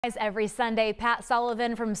Every Sunday, Pat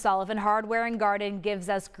Sullivan from Sullivan Hardware and Garden gives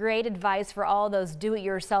us great advice for all those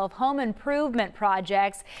do-it-yourself home improvement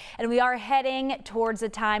projects. And we are heading towards a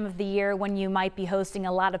time of the year when you might be hosting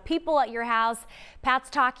a lot of people at your house. Pat's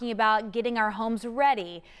talking about getting our homes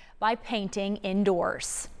ready by painting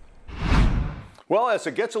indoors. Well, as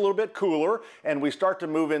it gets a little bit cooler and we start to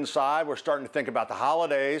move inside, we're starting to think about the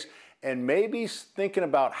holidays and maybe thinking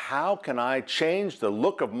about how can I change the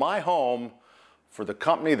look of my home for the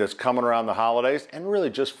company that's coming around the holidays, and really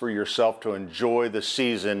just for yourself to enjoy the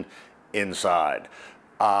season inside.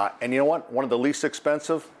 And you know what? One of the least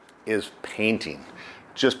expensive is painting.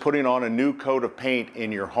 Just putting on a new coat of paint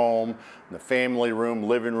in your home, in the family room,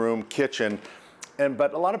 living room, kitchen.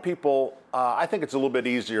 But a lot of people, I think it's a little bit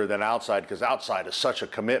easier than outside because outside is such a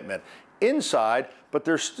commitment. Inside, but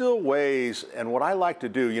there's still ways, and what I like to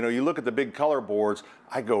do, you know, you look at the big color boards,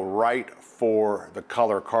 I go right for the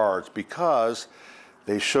color cards because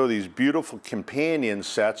they show these beautiful companion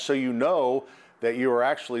sets so you know that you are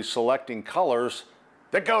actually selecting colors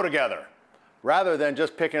that go together rather than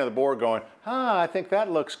just picking at the board going, I think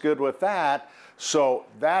that looks good with that. So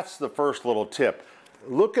that's the first little tip.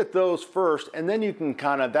 Look at those first, and then you can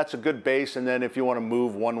that's a good base, and then if you want to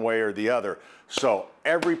move one way or the other. So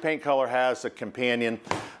every paint color has a companion.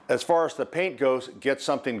 As far as the paint goes, get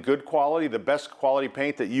something good quality, the best quality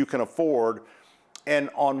paint that you can afford. And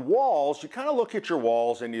on walls, you kind of look at your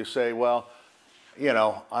walls and you say, well, you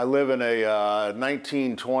know, I live in a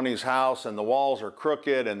 1920s house and the walls are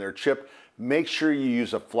crooked and they're chipped. Make sure you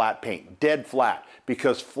use a flat paint, dead flat,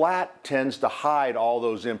 because flat tends to hide all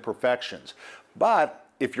those imperfections. But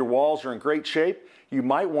if your walls are in great shape, you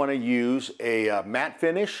might want to use a matte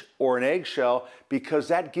finish or an eggshell because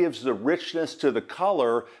that gives the richness to the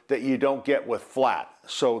color that you don't get with flat.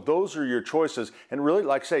 So those are your choices, and really,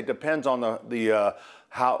 like I say, it depends on the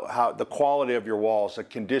quality of your walls, the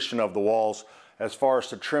condition of the walls. As far as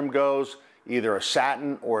the trim goes, either a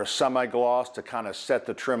satin or a semi-gloss to kind of set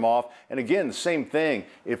the trim off. And again, the same thing.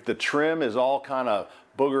 If the trim is all kind of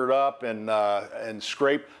boogered up and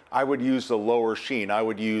scraped, I would use the lower sheen. I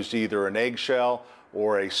would use either an eggshell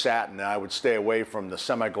or a satin. I would stay away from the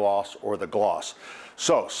semi-gloss or the gloss.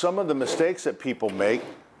 So some of the mistakes that people make,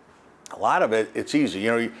 a lot of it's easy.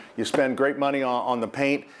 You know, you spend great money on the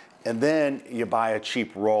paint and then you buy a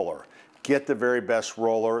cheap roller. Get the very best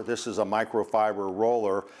roller. This is a microfiber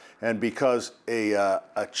roller, and because a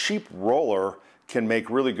cheap roller can make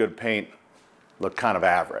really good paint look kind of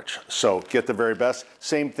average. So get the very best.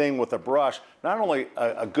 Same thing with a brush. Not only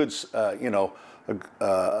a good,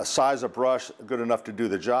 a size of brush good enough to do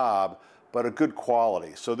the job, but a good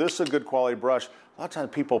quality. So this is a good quality brush. A lot of times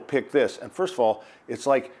people pick this, and first of all, it's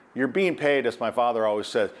like you're being paid, as my father always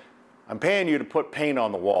says, I'm paying you to put paint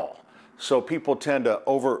on the wall. So people tend to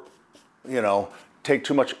take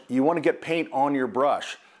too much. You want to get paint on your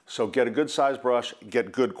brush. So get a good size brush,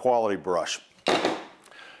 get good quality brush.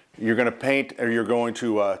 You're going to paint, or you're going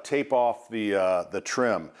to tape off the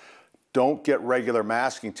trim. Don't get regular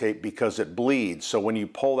masking tape because it bleeds. So when you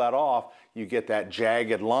pull that off, you get that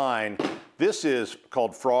jagged line. This is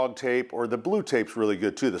called frog tape, or the blue tape's really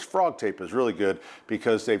good too. This frog tape is really good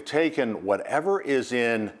because they've taken whatever is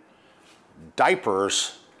in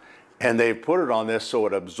diapers and they've put it on this so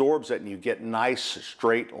it absorbs it and you get nice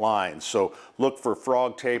straight lines. So look for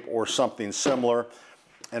frog tape or something similar.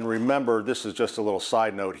 And remember, this is just a little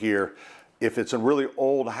side note here. If it's a really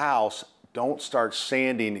old house, don't start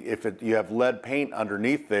sanding. If you have lead paint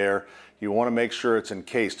underneath there, you want to make sure it's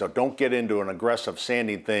encased. So don't get into an aggressive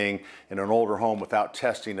sanding thing in an older home without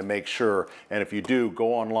testing to make sure. And if you do,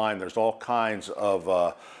 go online. There's all kinds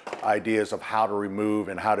of ideas of how to remove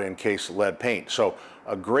and how to encase lead paint. So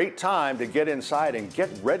a great time to get inside and get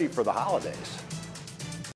ready for the holidays.